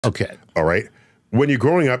Okay. All right. When you're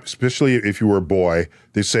growing up, especially if you were a boy,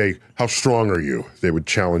 they say, how strong are you? They would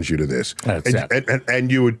challenge you to this.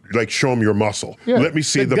 And you would like show them your muscle. Yeah. Let me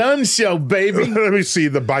see the gun show, baby. Let me see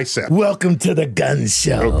the bicep. Welcome to the gun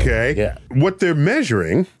show. Okay. Yeah. What they're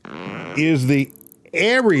measuring is the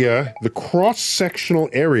area, the cross-sectional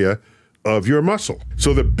area of your muscle.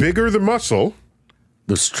 So the bigger the muscle,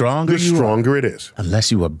 the stronger it is.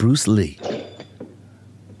 Unless you are Bruce Lee.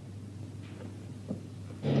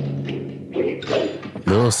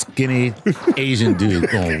 Little skinny Asian dude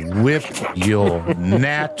gonna whip your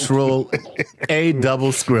natural A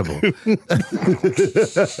double scribble.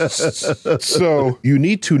 So you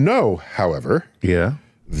need to know, however,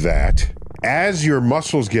 that as your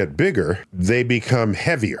muscles get bigger, they become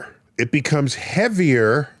heavier. It becomes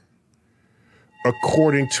heavier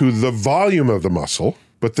according to the volume of the muscle,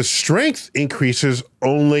 but the strength increases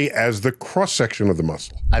only as the cross-section of the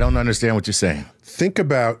muscle. I don't understand what you're saying. Think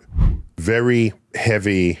about very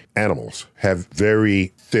heavy animals have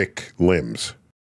very thick limbs.